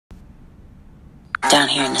Down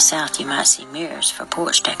here in the South, you might see mirrors for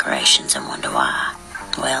porch decorations and wonder why.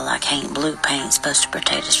 Well, like ain't blue paint supposed to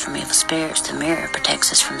protect us from evil spirits, the mirror protects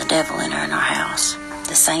us from the devil entering our house.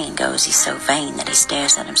 The saying goes he's so vain that he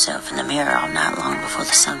stares at himself in the mirror all night long before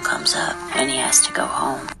the sun comes up, and he has to go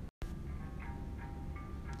home.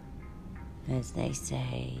 As they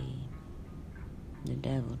say, the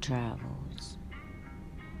devil travels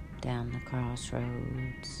down the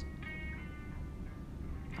crossroads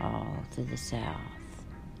all through the South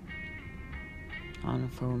on a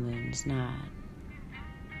full moon's night.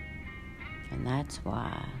 And that's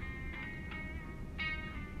why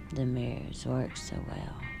the mirrors work so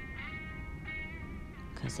well,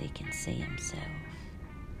 because he can see himself.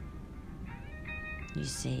 You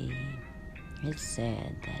see, it's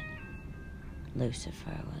said that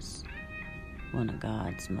Lucifer was one of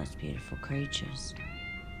God's most beautiful creatures.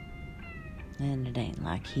 And it ain't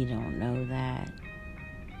like he don't know that.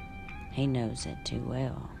 He knows it too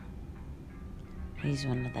well. He's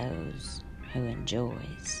one of those who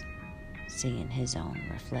enjoys seeing his own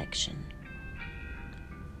reflection.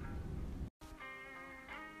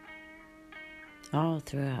 All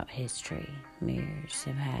throughout history, mirrors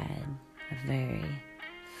have had a very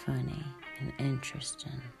funny and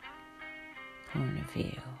interesting point of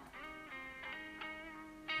view.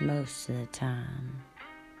 Most of the time,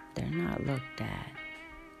 they're not looked at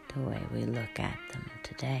the way we look at them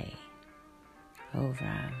today, over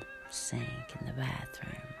our sink in the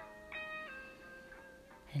bathroom.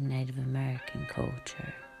 In Native American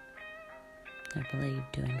culture, they're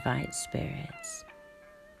believed to invite spirits.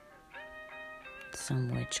 Some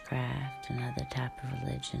witchcraft and other type of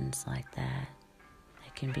religions like that,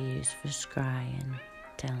 they can be used for scrying,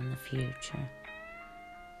 telling the future,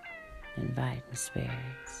 inviting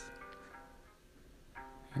spirits.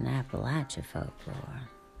 In Appalachia folklore,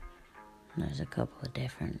 there's a couple of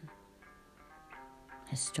different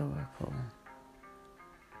historical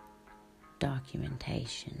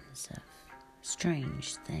documentations of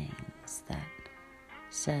strange things that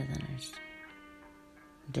Southerners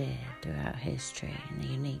did throughout history, and the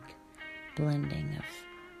unique blending of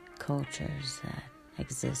cultures that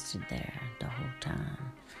existed there the whole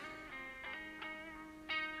time.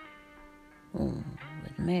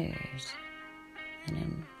 With mirrors and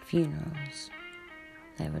in funerals,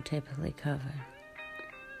 they were typically covered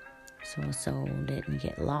so a soul didn't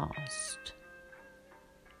get lost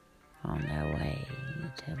on their way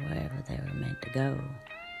to wherever they were meant to go.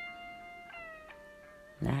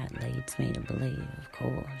 That leads me to believe, of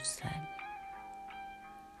course, that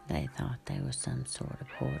they thought they were some sort of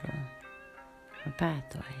portal or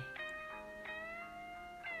pathway.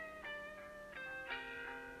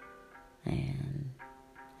 And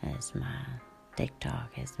as my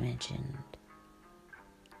TikTok has mentioned,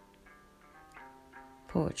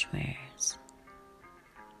 porch mirrors.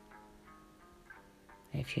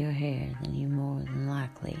 If you're here, then you more than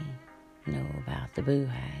likely know about the boo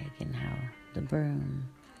hag and how the broom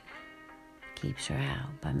keeps her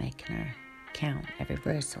out by making her count every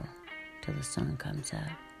bristle till the sun comes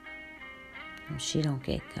up. And she don't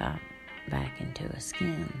get got back into a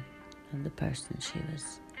skin of the person she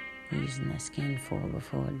was using the skin for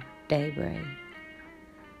before daybreak.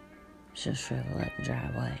 She'll shrivel up and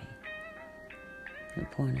dry away. The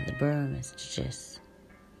point of the broom is to just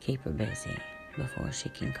keep her busy before she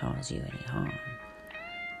can cause you any harm.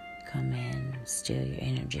 Come in, steal your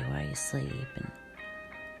energy while you sleep, and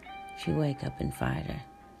if you wake up and fight her,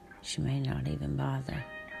 she may not even bother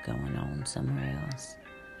going on somewhere else.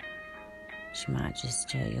 She might just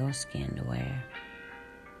steal your skin to wear.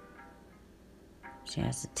 She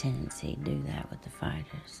has a tendency to do that with the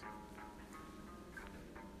fighters.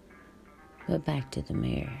 But back to the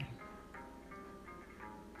mirror.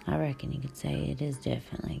 I reckon you could say it is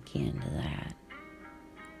definitely akin to that.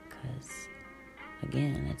 Because,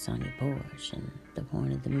 again, it's on your porch, and the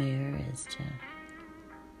point of the mirror is to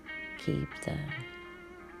keep the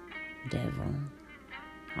devil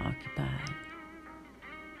occupied.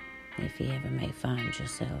 If you ever may find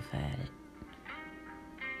yourself at it,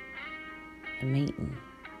 a meeting,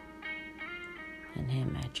 and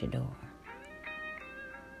him at your door.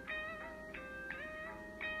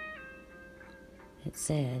 It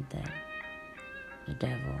said that the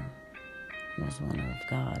devil was one of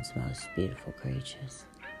God's most beautiful creatures.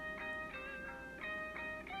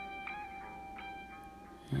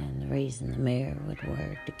 And the reason the mirror would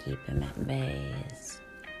work to keep him at bay is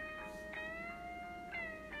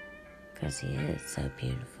because he is so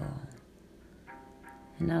beautiful.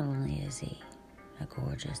 And not only is he a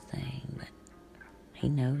gorgeous thing, but he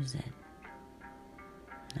knows it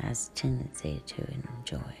and has a tendency to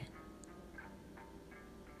enjoy it.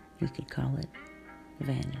 You could call it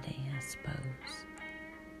vanity, I suppose.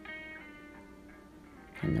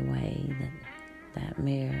 And the way that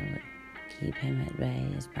mirror would keep him at bay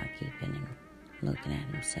is by keeping him looking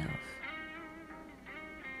at himself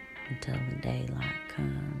until the daylight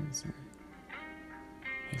comes and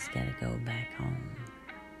he's got to go back home,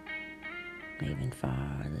 even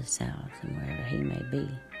farther south and wherever he may be,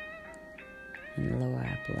 in the lower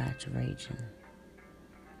Appalachia region,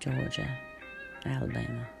 Georgia,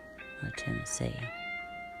 Alabama, or Tennessee.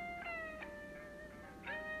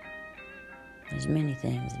 There's many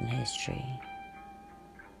things in history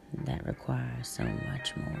that require so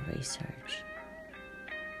much more research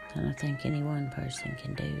than I think any one person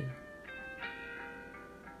can do.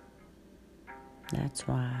 That's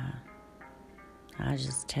why I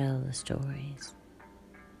just tell the stories.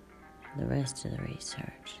 The rest of the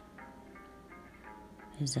research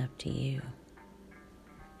is up to you.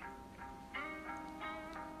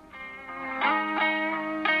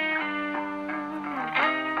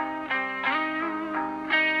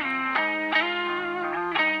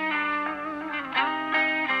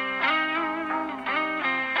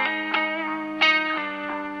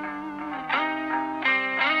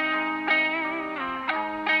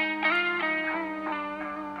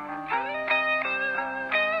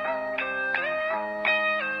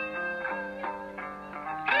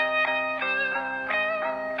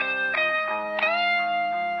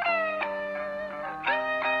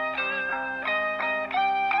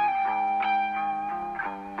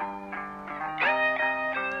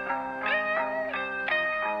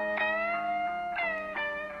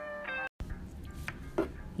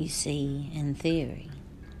 You see, in theory,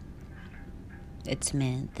 it's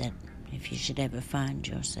meant that if you should ever find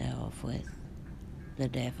yourself with the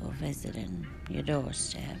devil visiting your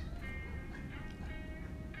doorstep,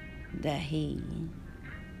 that he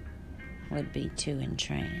would be too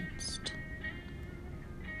entranced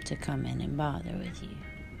to come in and bother with you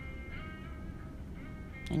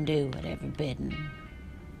and do whatever bidding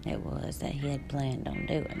it was that he had planned on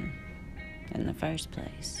doing in the first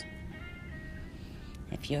place.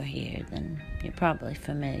 If you're here, then you're probably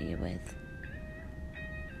familiar with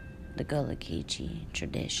the Gullah Geechee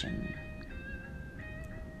tradition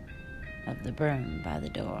of the broom by the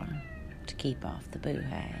door to keep off the boo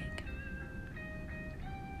hag.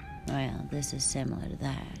 Well, this is similar to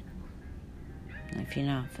that. If you're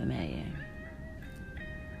not familiar,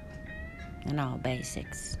 in all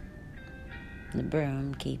basics, the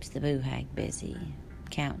broom keeps the boo hag busy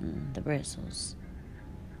counting the bristles.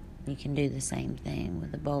 You can do the same thing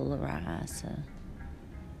with a bowl of rice or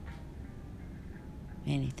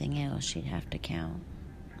anything else you'd have to count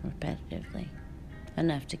repetitively,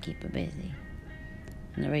 enough to keep her busy.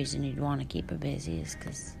 And the reason you'd want to keep her busy is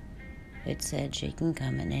because it said she can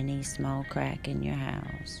come in any small crack in your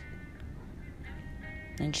house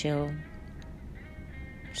and she'll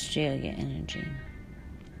steal your energy.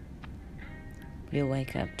 You'll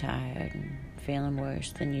wake up tired and feeling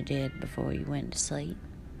worse than you did before you went to sleep.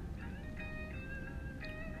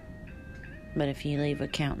 But if you leave her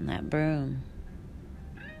counting that broom,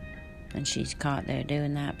 and she's caught there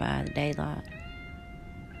doing that by the daylight,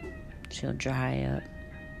 she'll dry up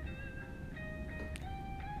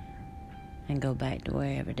and go back to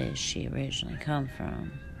wherever it is she originally come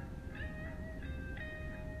from.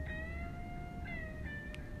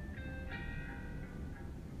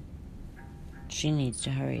 She needs to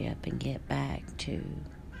hurry up and get back to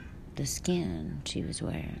the skin she was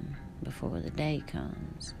wearing before the day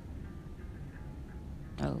comes.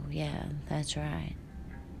 Oh, yeah, that's right.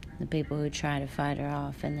 The people who try to fight her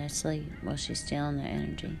off in their sleep while she's stealing their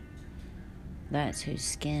energy. That's whose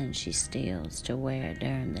skin she steals to wear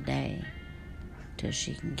during the day till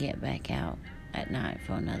she can get back out at night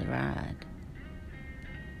for another ride.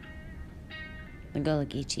 The Gullah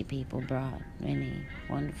Geechee people brought many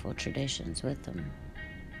wonderful traditions with them.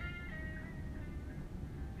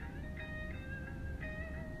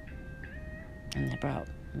 And they brought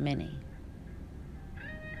many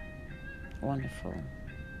wonderful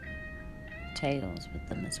tales with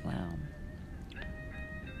them as well.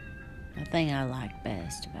 The thing I like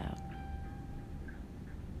best about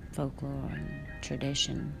folklore and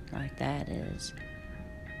tradition like that is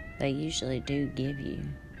they usually do give you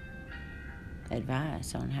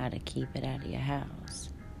advice on how to keep it out of your house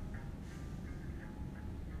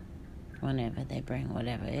whenever they bring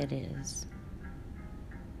whatever it is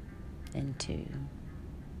into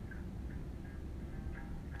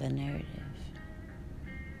the narrative.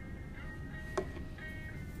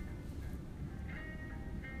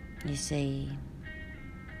 You see,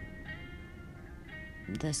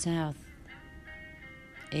 the South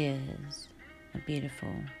is a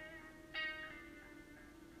beautiful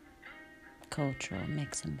cultural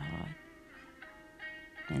mixing pot.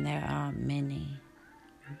 And there are many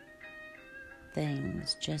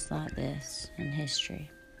things just like this in history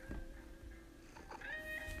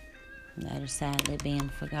that are sadly being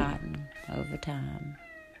forgotten over time.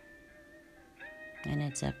 And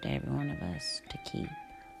it's up to every one of us to keep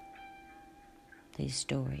these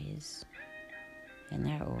stories and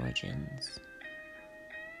their origins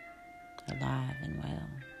alive and well.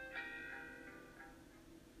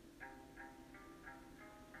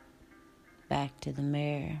 Back to the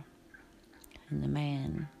mirror and the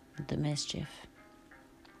man with the mischief.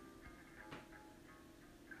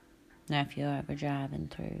 Now, if you're ever driving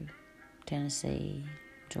through Tennessee,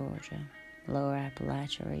 Georgia, lower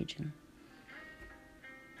Appalachia region,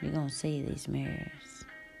 you're going to see these mirrors.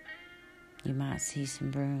 You might see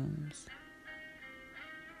some brooms.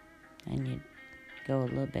 And you go a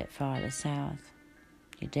little bit farther south,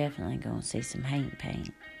 you're definitely going to see some haint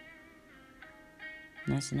paint.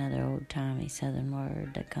 And that's another old-timey southern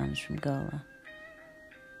word that comes from Gullah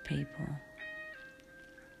people.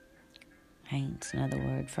 Haint's another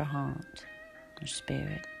word for haunt, or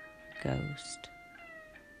spirit, ghost,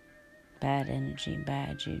 bad energy,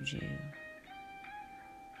 bad juju.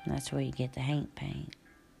 And that's where you get the haint paint.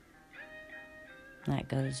 And that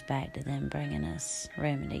goes back to them bringing us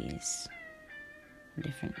remedies,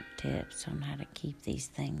 different tips on how to keep these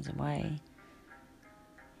things away.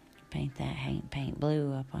 Paint that haint paint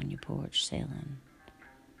blue up on your porch ceiling.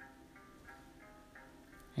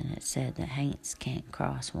 And it said that haints can't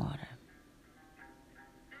cross water.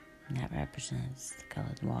 And that represents the color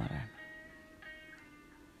of the water.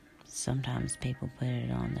 Sometimes people put it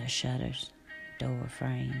on their shutters, door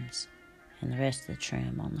frames, and the rest of the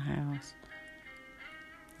trim on the house.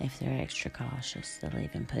 If they're extra cautious, they'll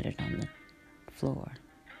even put it on the floor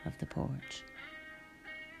of the porch.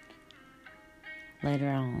 Later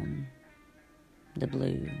on, the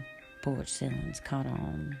blue porch ceilings caught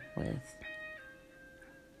on with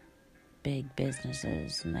big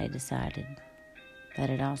businesses, and they decided that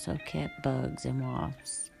it also kept bugs and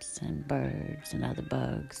wasps and birds and other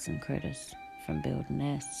bugs and critters from building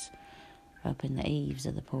nests up in the eaves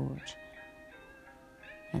of the porch.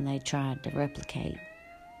 And they tried to replicate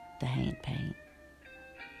the haint paint.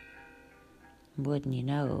 Wouldn't you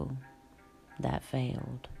know, that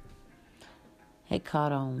failed. It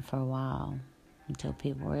caught on for a while until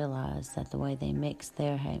people realized that the way they mixed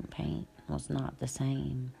their haint paint was not the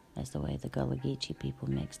same as the way the Gullah Geechee people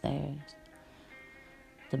mixed theirs.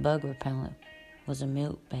 The bug repellent was a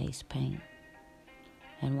milk-based paint,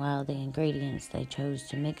 and while the ingredients they chose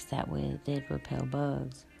to mix that with did repel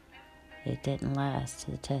bugs, it didn't last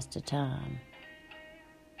to the test of time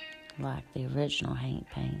like the original haint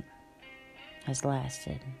paint has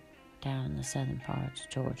lasted down in the southern parts of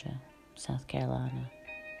Georgia, South Carolina,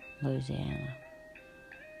 Louisiana.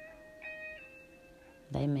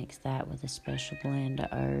 They mix that with a special blend of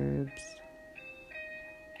herbs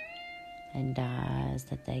and dyes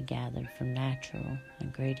that they gathered from natural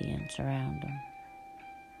ingredients around them.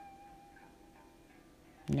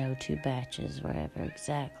 No two batches were ever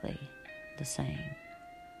exactly the same.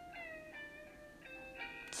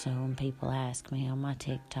 So when people ask me on my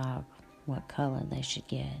TikTok what color they should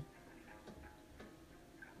get,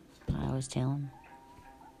 I always tell them,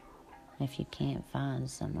 if you can't find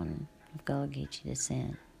someone of Gullah Geechee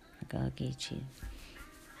descent, or Gullah Geechee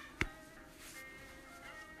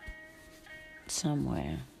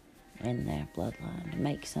somewhere in their bloodline to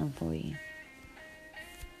make some for you,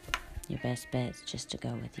 your best bet is just to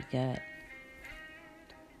go with your gut.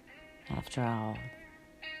 After all,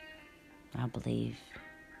 I believe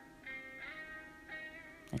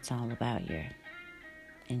it's all about your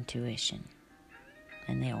intuition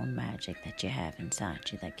and the old magic that you have inside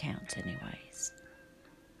you that counts anyways.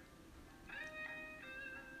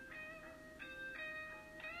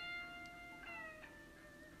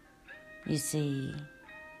 You see,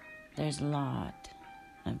 there's a lot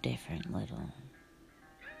of different little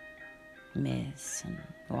myths and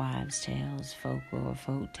wives' tales, folklore,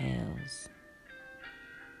 folk tales,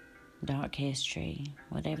 dark history,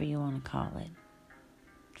 whatever you want to call it,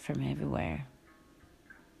 from everywhere.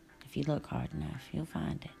 If you look hard enough, you'll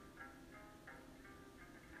find it.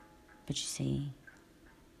 But you see,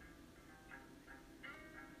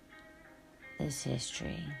 this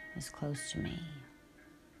history is close to me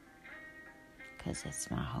because it's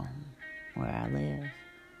my home, where I live.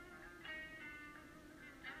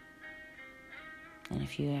 And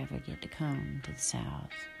if you ever get to come to the South,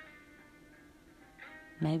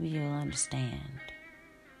 maybe you'll understand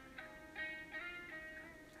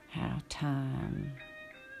how time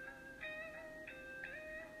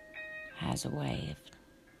has a way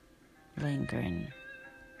of lingering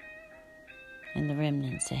in the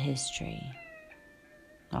remnants of history,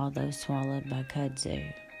 although swallowed by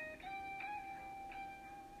kudzu,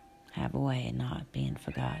 have a way of not being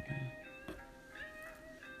forgotten.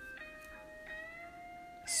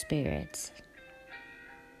 Spirits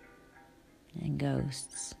and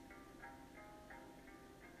ghosts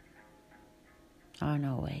aren't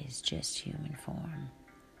always just human form.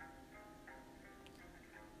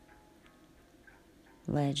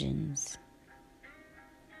 Legends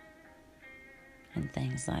and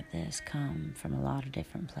things like this come from a lot of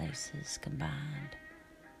different places combined.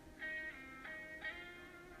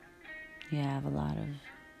 You have a lot of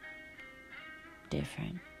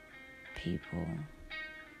different people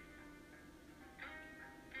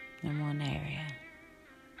in one area.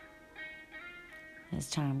 As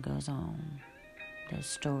time goes on, those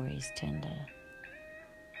stories tend to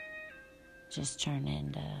just turn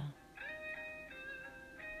into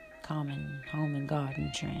common home and garden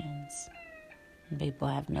trends, and people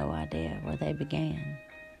have no idea where they began.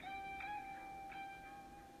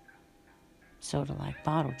 Sort of like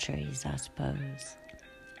bottle trees, I suppose.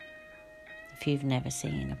 If you've never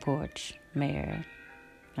seen a porch mirror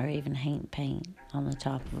or even paint on the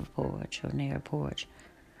top of a porch or near a porch,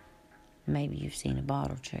 maybe you've seen a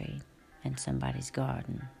bottle tree in somebody's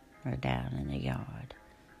garden or down in their yard.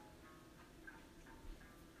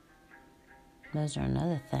 Those are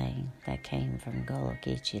another thing that came from Gullah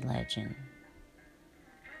Geechee legend.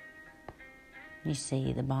 You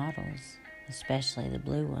see the bottles, especially the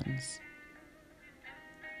blue ones,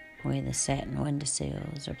 where the satin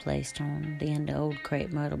windowsills are placed on the end of old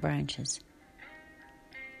crepe myrtle branches.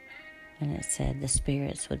 And it said the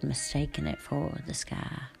spirits would mistaken it for the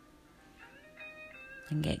sky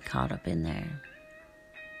and get caught up in there.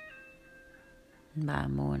 And by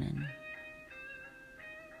morning,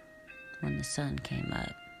 when the sun came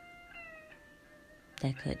up,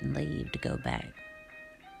 they couldn't leave to go back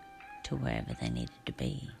to wherever they needed to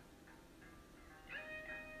be.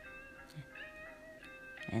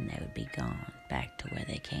 And they would be gone back to where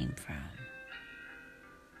they came from.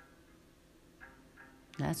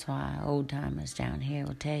 That's why old timers down here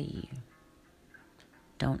will tell you,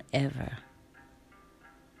 don't ever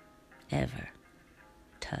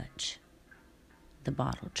touch the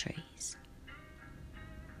bottle trees.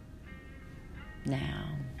 Now,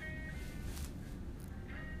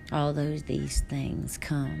 although these things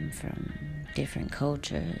come from different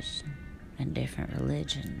cultures and different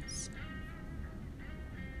religions,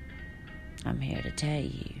 I'm here to tell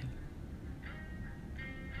you,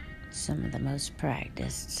 some of the most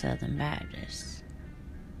practiced Southern Baptists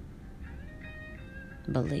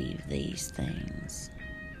believe these things,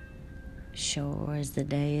 sure as the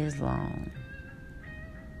day is long.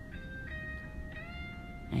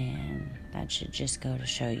 And that should just go to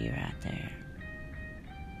show you right there.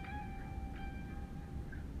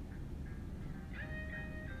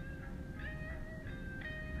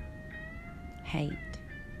 Hate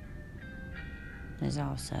is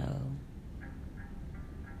also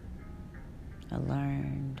a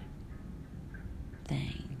learned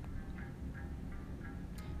thing.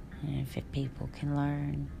 And if people can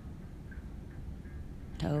learn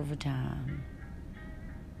to, over time,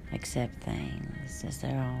 accept things as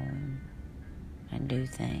their own and do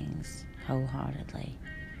things wholeheartedly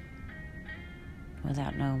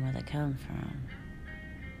without knowing where they come from,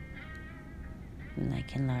 then they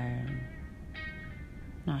can learn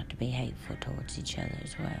not to be hateful towards each other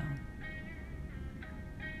as well.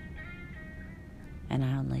 And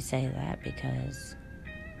I only say that because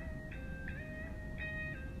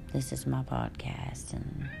this is my podcast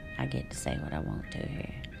and I get to say what I want to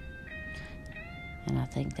here. And I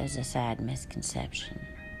think there's a sad misconception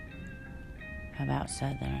about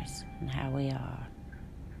Southerners and how we are.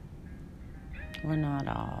 We're not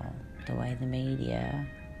all the way the media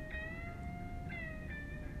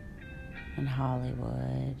and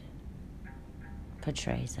Hollywood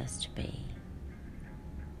portrays us to be.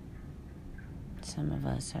 Some of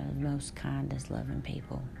us are the most kindest, loving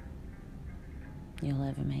people you'll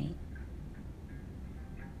ever meet.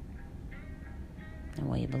 And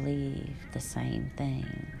we believe the same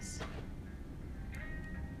things.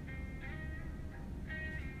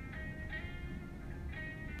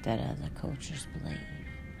 That other cultures believe.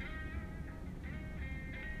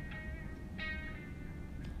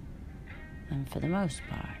 And for the most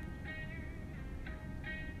part,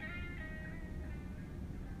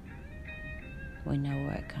 we know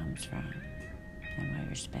where it comes from, and we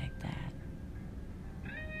respect that.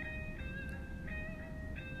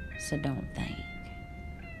 So don't think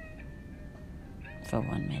for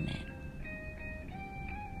 1 minute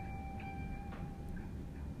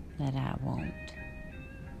that I won't.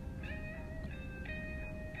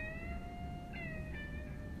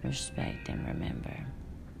 Respect and remember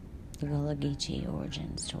the Gullah Geechee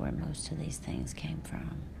origins to where most of these things came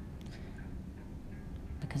from.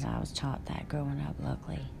 Because I was taught that growing up,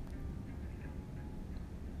 luckily.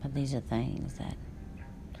 But these are things that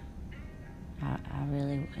I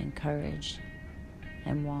really encourage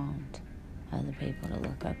and want other people to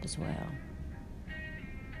look up as well.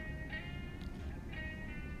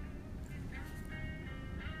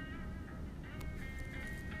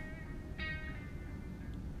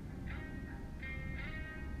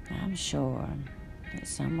 I'm sure that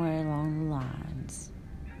somewhere along the lines,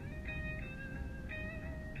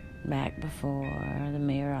 back before the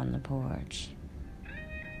mirror on the porch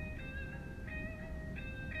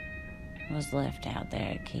was left out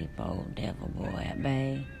there to keep old Devil Boy at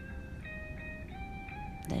bay,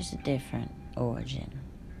 there's a different origin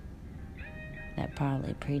that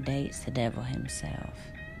probably predates the devil himself.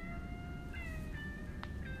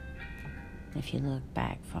 If you look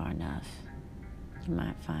back far enough, you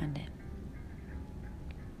might find it.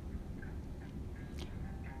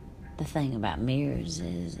 The thing about mirrors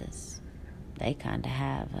is they kind of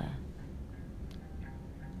have a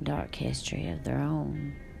dark history of their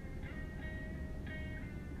own.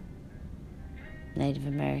 Native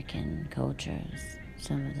American cultures,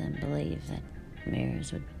 some of them believe that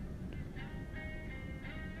mirrors would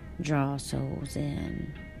draw souls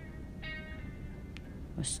in,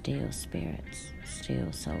 or steal spirits,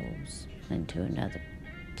 steal souls into another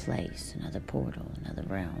place, another portal, another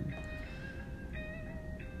realm.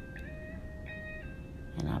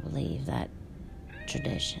 And I believe that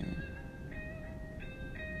tradition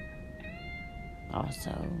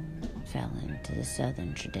also fell into the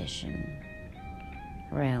Southern tradition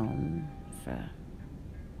realm for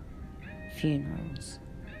funerals,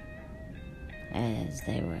 as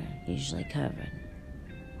they were usually covered.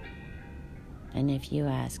 And if you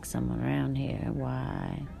ask someone around here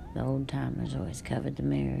why the old timers always covered the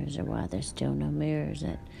mirrors, or why there's still no mirrors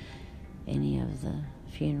at any of the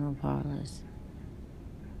funeral parlors,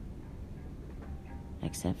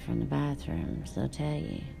 except for in the bathrooms, they'll tell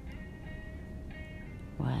you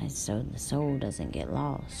why, so the soul doesn't get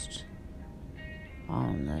lost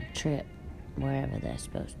on the trip wherever they're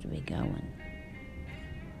supposed to be going.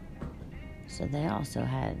 So they also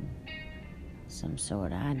had some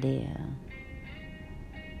sort of idea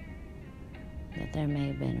that there may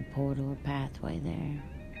have been a portal or pathway there.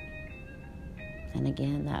 And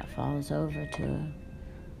again, that falls over to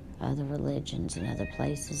other religions and other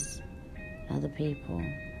places, other people.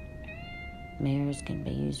 Mirrors can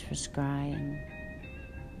be used for scrying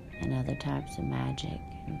and other types of magic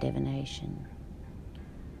and divination.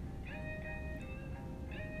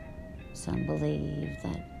 Some believe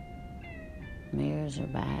that mirrors are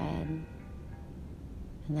bad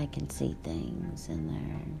and they can see things in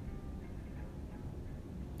there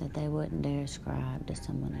that they wouldn't dare ascribe to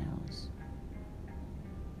someone else.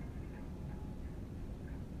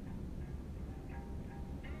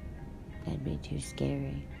 That'd be too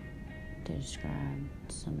scary to describe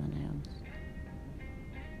to someone else.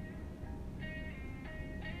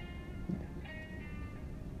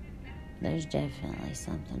 There's definitely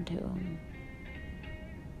something to them.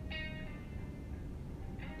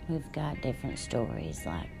 We've got different stories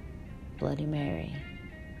like Bloody Mary,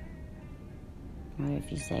 where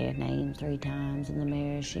if you say her name 3 times in the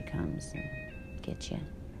mirror, she comes and gets you.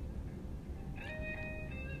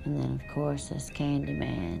 And then, of course, there's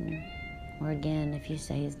Candyman, where again, if you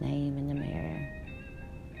say his name in the mirror,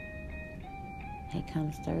 he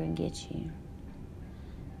comes through and gets you.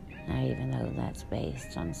 Now, even though that's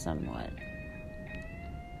based on somewhat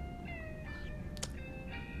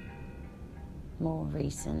more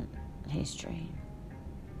recent history,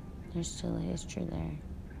 there's still a history there.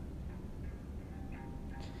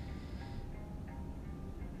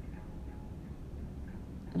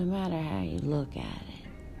 No matter how you look at it,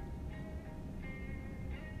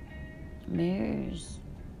 mirrors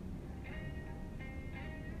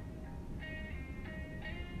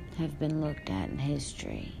have been looked at in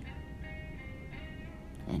history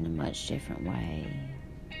in a much different way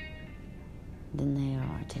than they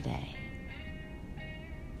are today.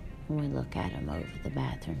 When we look at them over the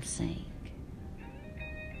bathroom sink,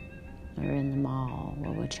 or in the mall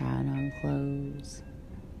while we're trying on clothes,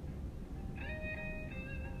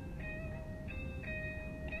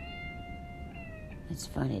 it's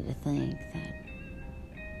funny to think that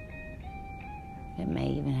it may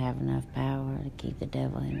even have enough power to keep the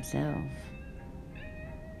devil himself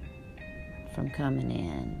from coming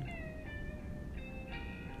in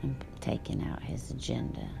and taking out his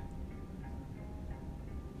agenda.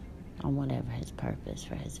 on whatever his purpose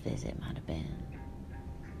for his visit might have been.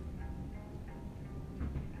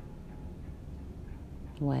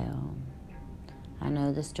 Well, I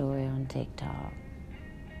know the story on TikTok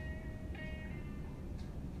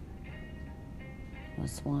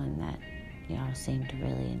was one that y'all seem to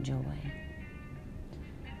really enjoy.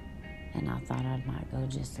 And I thought I might go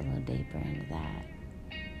just a little deeper into that.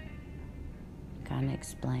 Kind of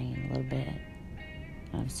explain a little bit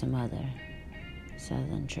of some other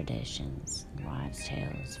Southern traditions, wives'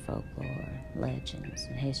 tales, folklore, legends,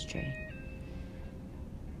 and history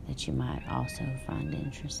that you might also find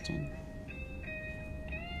interesting.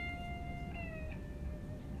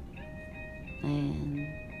 And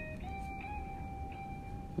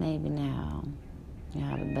maybe now you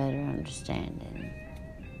have a better understanding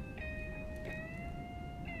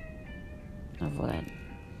of what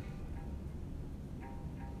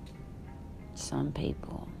some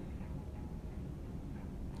people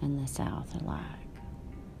in the South are like.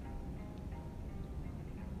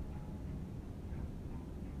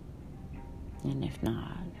 And if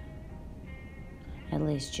not, at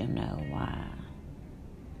least you'll know why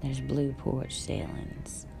there's blue porch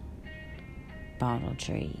ceilings, bottle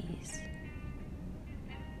trees,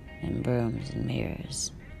 and brooms and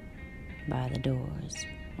mirrors by the doors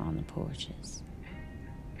on the porches.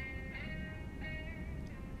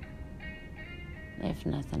 If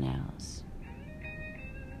nothing else,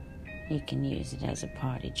 you can use it as a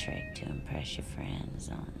party trick to impress your friends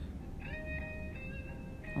on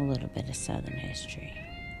a little bit of Southern history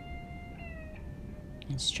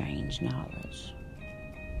and strange knowledge.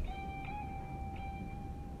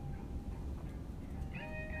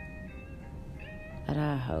 But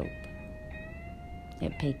I hope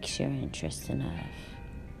it piques your interest enough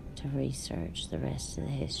to research the rest of the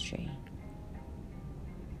history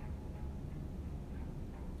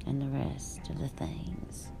and the rest of the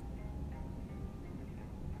things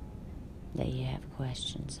that you have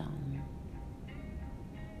questions on.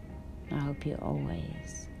 I hope you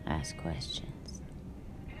always ask questions,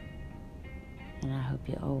 and I hope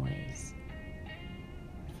you always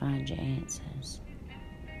find your answers.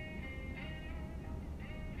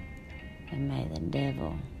 And may the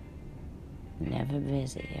devil never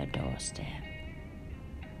visit your doorstep.